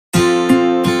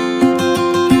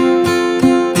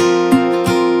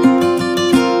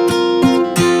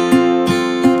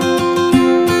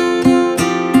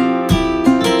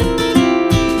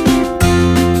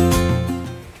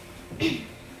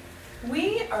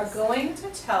are going to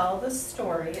tell the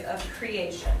story of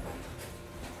creation.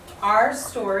 Our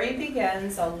story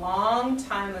begins a long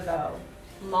time ago,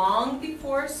 long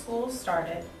before school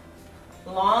started,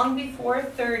 long before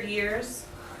third years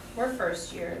or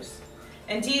first years,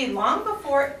 indeed, long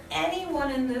before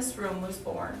anyone in this room was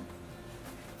born.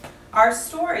 Our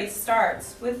story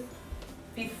starts with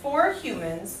before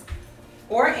humans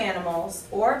or animals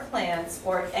or plants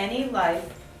or any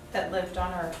life that lived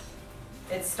on earth.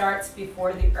 It starts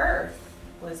before the earth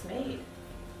was made,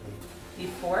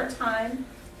 before time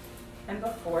and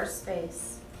before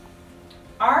space.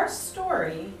 Our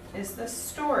story is the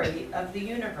story of the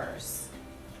universe,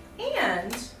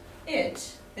 and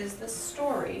it is the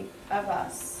story of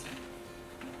us.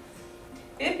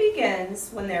 It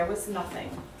begins when there was nothing.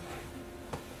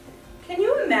 Can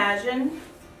you imagine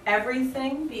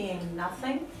everything being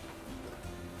nothing?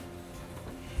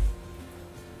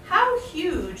 How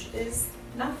huge is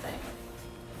nothing?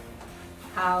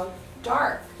 How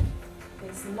dark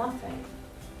is nothing?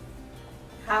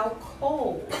 How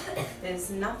cold is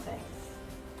nothing?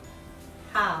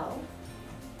 How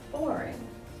boring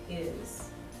is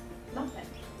nothing?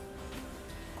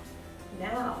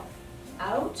 Now,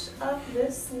 out of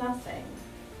this nothing,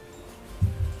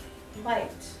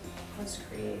 light was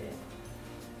created.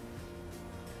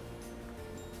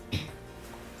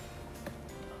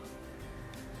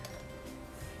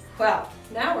 Well,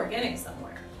 now we're getting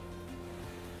somewhere.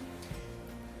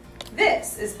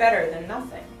 This is better than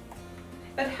nothing.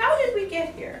 But how did we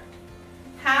get here?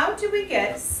 How do we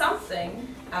get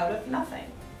something out of nothing?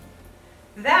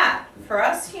 That, for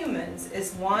us humans,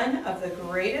 is one of the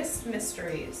greatest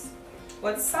mysteries,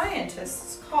 what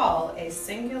scientists call a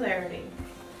singularity.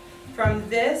 From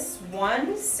this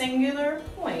one singular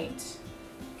point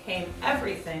came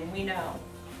everything we know.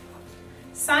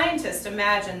 Scientists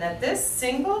imagine that this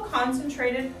single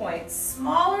concentrated point,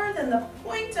 smaller than the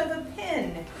point of a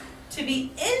pin, to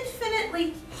be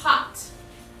infinitely hot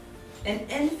and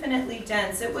infinitely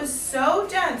dense. It was so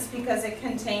dense because it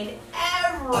contained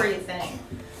everything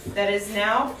that is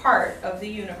now part of the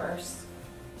universe.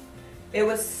 It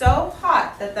was so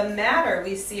hot that the matter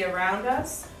we see around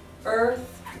us,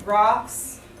 earth,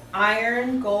 rocks,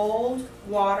 iron, gold,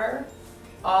 water,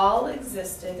 all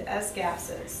existed as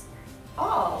gases,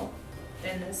 all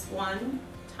in this one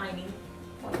tiny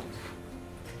point.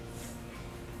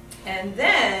 And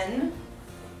then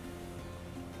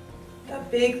the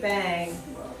Big Bang.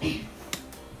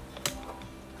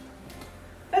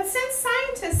 But since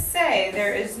scientists say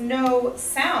there is no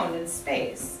sound in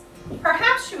space,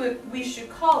 perhaps we should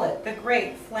call it the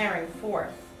Great Flaring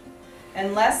Forth.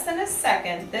 In less than a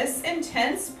second, this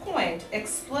intense point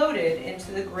exploded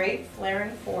into the Great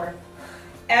Flaring Forth.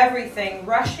 Everything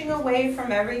rushing away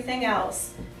from everything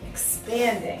else,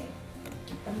 expanding.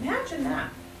 Imagine that.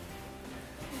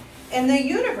 And the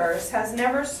universe has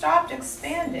never stopped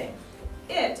expanding.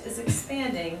 It is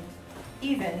expanding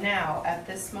even now at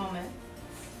this moment.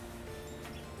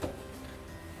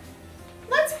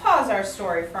 Let's pause our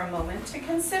story for a moment to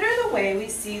consider the way we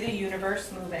see the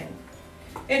universe moving.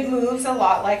 It moves a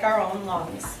lot like our own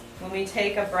lungs. When we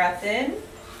take a breath in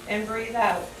and breathe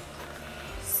out.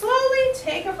 Slowly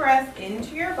take a breath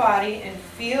into your body and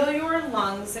feel your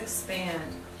lungs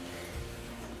expand.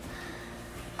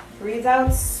 Breathe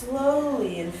out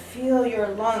slowly and feel your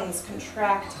lungs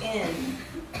contract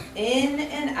in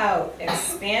and out,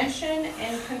 expansion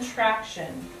and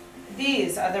contraction.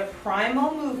 These are the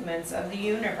primal movements of the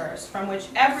universe from which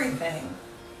everything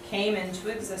came into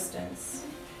existence.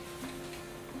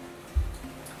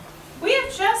 We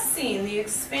have just seen the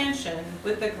expansion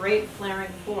with the Great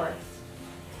Flaring Forth.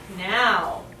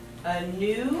 Now, a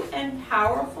new and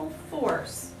powerful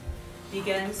force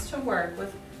begins to work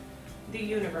with the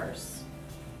universe,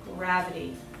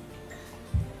 gravity.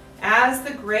 As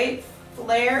the great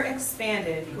flare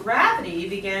expanded, gravity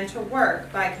began to work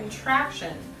by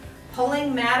contraction,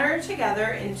 pulling matter together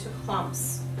into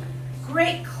clumps.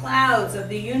 Great clouds of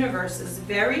the universe's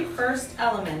very first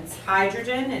elements,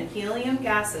 hydrogen and helium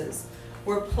gases,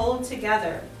 were pulled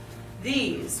together.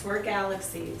 These were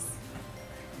galaxies.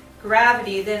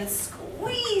 Gravity then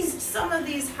squeezed some of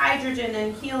these hydrogen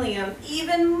and helium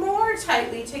even more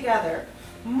tightly together.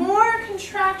 More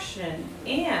contraction,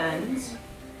 and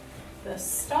the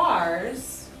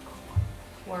stars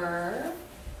were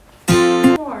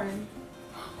born.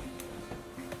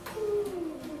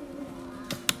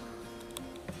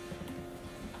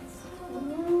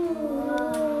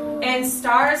 And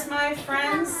stars, my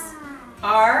friends,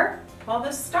 are, well,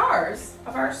 the stars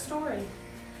of our story.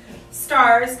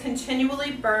 Stars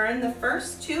continually burn the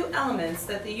first two elements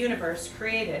that the universe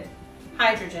created,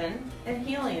 hydrogen and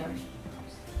helium.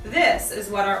 This is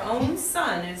what our own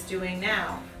sun is doing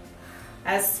now.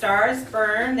 As stars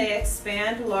burn, they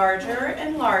expand larger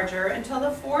and larger until the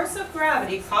force of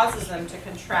gravity causes them to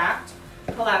contract,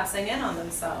 collapsing in on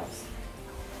themselves.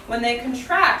 When they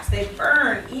contract, they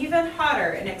burn even hotter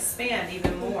and expand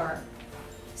even more.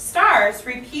 Stars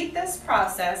repeat this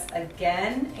process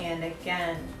again and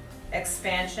again,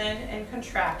 expansion and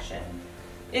contraction.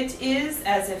 It is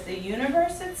as if the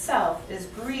universe itself is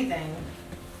breathing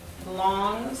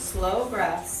long, slow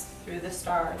breaths through the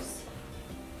stars,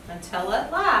 until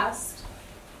at last,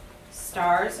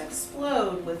 stars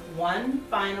explode with one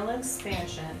final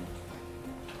expansion,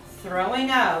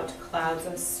 throwing out clouds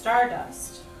of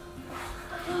stardust.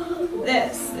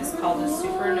 This is called a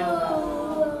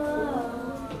supernova.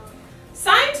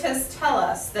 Scientists tell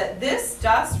us that this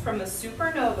dust from a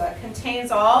supernova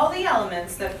contains all the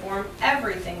elements that form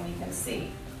everything we can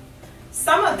see.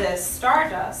 Some of this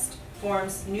stardust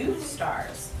forms new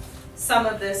stars. Some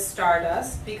of this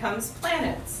stardust becomes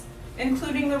planets,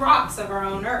 including the rocks of our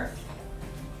own Earth.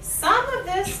 Some of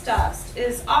this dust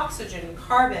is oxygen,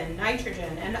 carbon,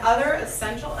 nitrogen, and other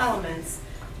essential elements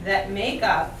that make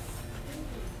up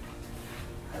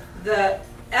the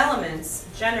elements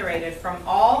generated from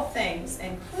all things,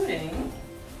 including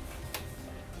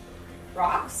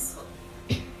rocks,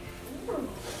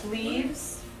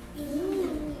 leaves,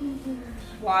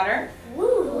 water,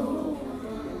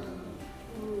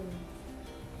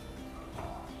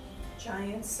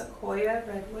 giant sequoia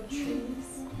redwood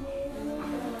trees,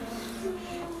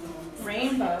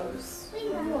 rainbows,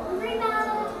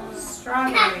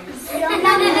 strawberries,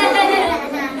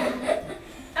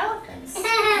 elephants,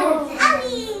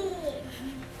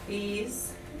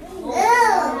 bees,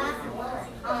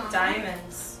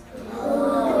 diamonds,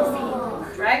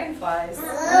 dragonflies,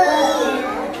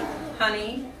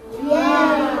 honey,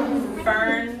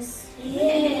 ferns,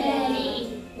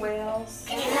 whales,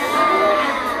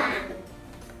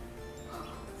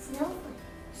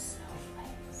 snowflakes,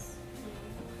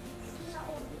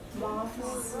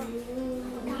 moths,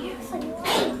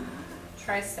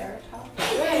 triceratops,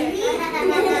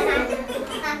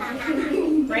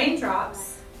 raindrops,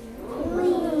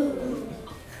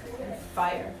 and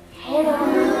fire.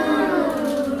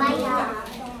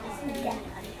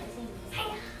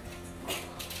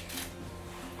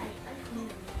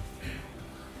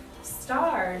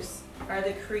 Stars are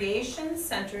the creation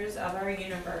centers of our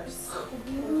universe,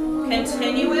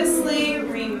 continuously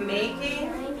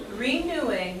remaking,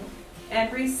 renewing,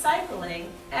 and recycling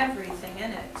everything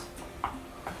in it.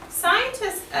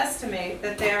 Scientists estimate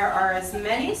that there are as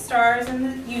many stars in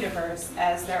the universe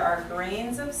as there are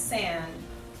grains of sand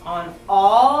on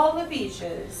all the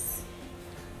beaches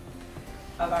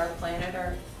of our planet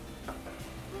Earth.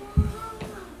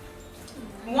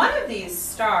 One of these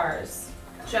stars,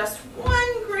 just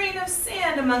one grain of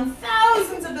sand among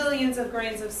thousands of billions of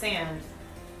grains of sand,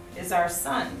 is our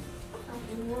sun.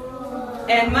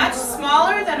 And much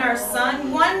smaller than our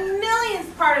sun,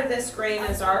 1/1,000,000th part of this grain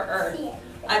is our Earth.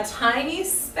 A tiny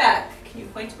speck, can you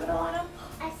point to it, Alana?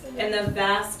 In the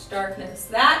vast darkness.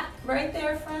 That right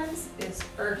there, friends, is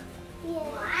Earth.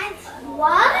 What?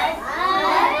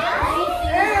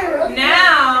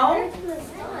 Now,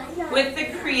 with the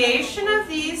creation of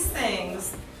these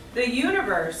things, the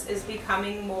universe is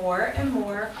becoming more and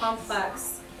more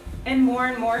complex and more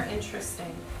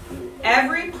interesting.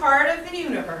 Every part of the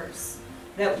universe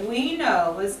that we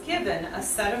know was given a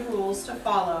set of rules to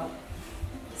follow.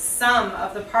 Some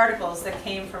of the particles that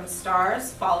came from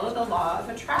stars follow the law of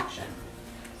attraction.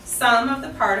 Some of the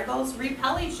particles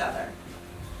repel each other.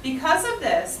 Because of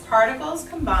this, particles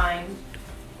combined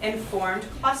and formed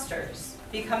clusters,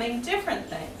 becoming different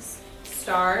things: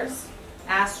 stars,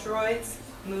 asteroids,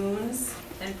 moons,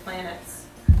 and planets.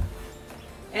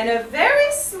 In a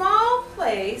very small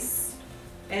place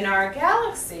in our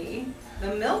galaxy,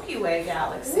 the Milky Way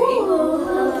galaxy,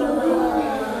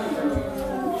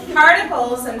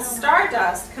 particles and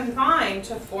stardust combined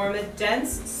to form a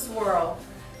dense swirl.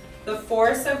 The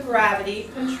force of gravity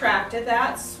contracted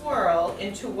that swirl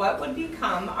into what would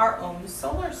become our own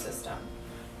solar system.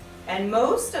 And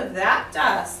most of that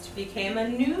dust became a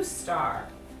new star,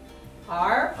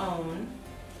 our own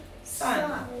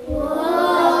sun.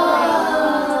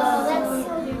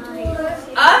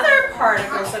 Other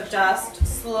particles of dust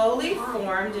slowly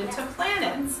formed into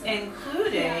planets,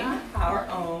 including our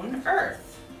own Earth.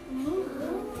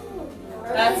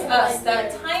 That's us,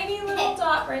 that tiny little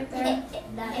dot right there.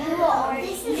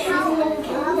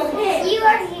 You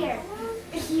are here.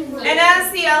 And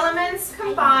as the elements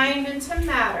combined into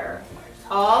matter,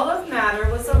 all of matter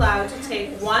was allowed to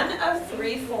take one of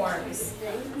three forms: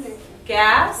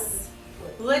 gas,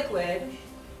 liquid,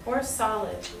 or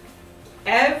solid.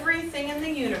 Everything in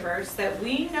the universe that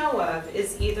we know of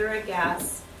is either a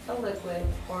gas, a liquid,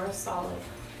 or a solid.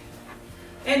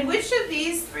 And which of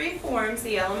these three forms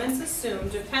the elements assume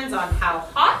depends on how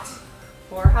hot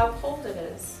or how cold it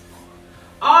is.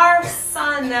 Our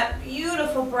sun, that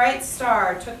beautiful bright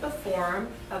star, took the form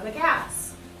of a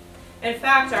gas. In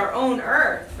fact, our own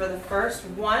Earth, for the first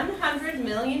 100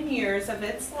 million years of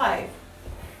its life,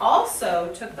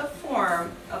 also took the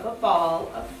form of a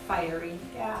ball of fiery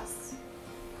gas.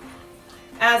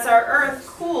 As our Earth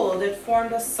cooled, it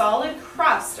formed a solid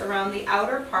crust around the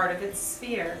outer part of its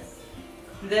sphere.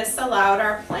 This allowed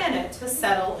our planet to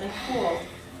settle and cool.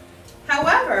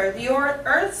 However, the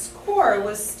Earth's core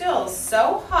was still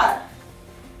so hot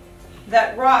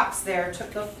that rocks there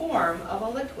took the form of a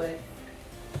liquid.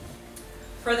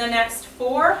 For the next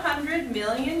 400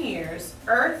 million years,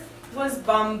 Earth was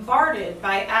bombarded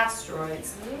by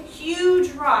asteroids,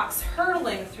 huge rocks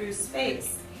hurtling through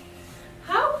space.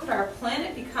 How could our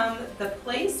planet become the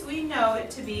place we know it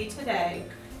to be today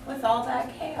with all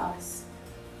that chaos?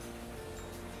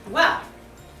 Well,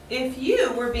 if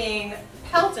you were being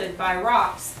pelted by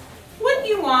rocks, wouldn't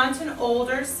you want an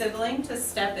older sibling to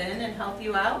step in and help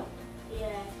you out?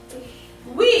 Yeah.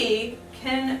 We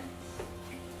can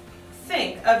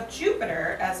think of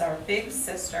Jupiter as our big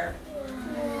sister.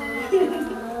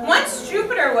 Once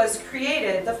Jupiter was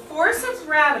created, the force of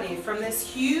gravity from this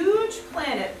huge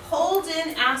planet pulled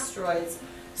in asteroids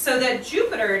so that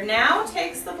Jupiter now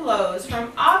takes the blows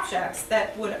from objects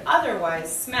that would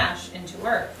otherwise smash into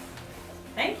Earth.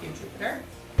 Thank you, Jupiter.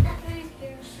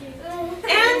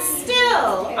 And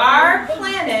still, our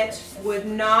planet would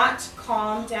not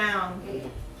calm down.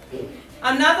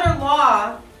 Another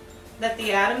law that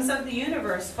the atoms of the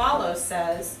universe follow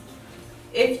says,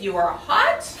 if you are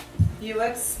hot, you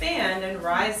expand and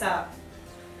rise up.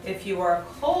 If you are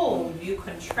cold, you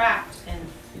contract and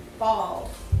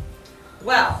fall.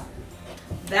 Well,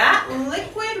 that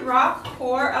liquid rock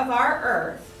core of our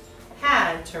Earth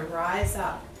had to rise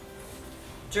up.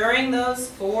 During those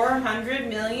 400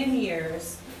 million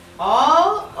years,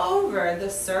 all over the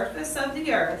surface of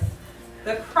the Earth,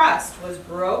 the crust was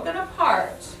broken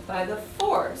apart by the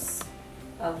force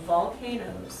of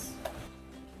volcanoes.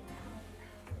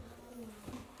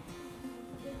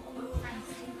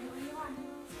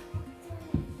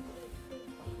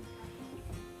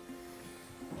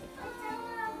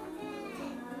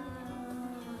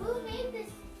 Who made this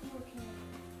volcano?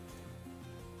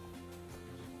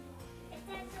 If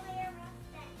that's the way around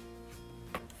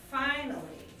that. Finally,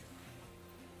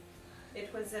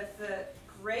 it was if the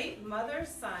great mother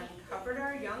sun covered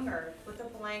our young Earth with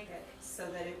a blanket so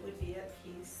that it would be at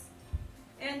peace.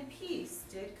 And peace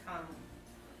did come.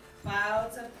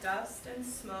 Clouds of dust and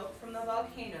smoke from the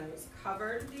volcanoes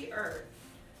covered the Earth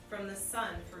from the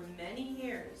sun for many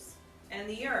years, and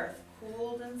the Earth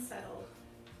cooled and settled.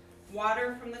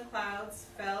 Water from the clouds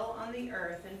fell on the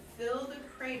Earth and filled the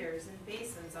craters and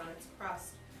basins on its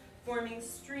crust, forming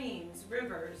streams,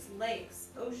 rivers, lakes,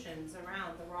 oceans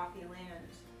around the rocky land.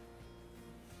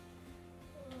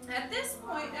 At this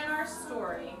point in our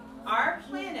story, our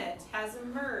planet has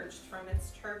emerged from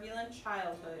its turbulent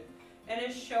childhood and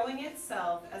is showing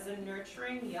itself as a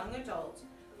nurturing young adult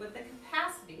with the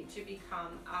capacity to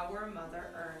become our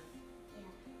Mother Earth.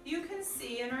 You can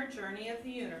see in our journey of the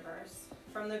universe,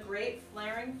 from the great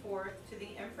flaring forth to the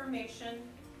formation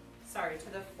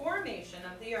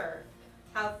of the Earth,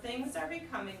 how things are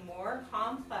becoming more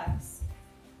complex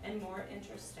and more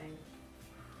interesting.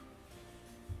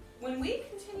 When we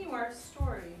continue our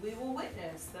story, we will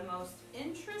witness the most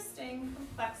interesting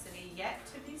complexity yet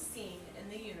to be seen in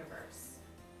the universe,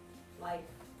 life.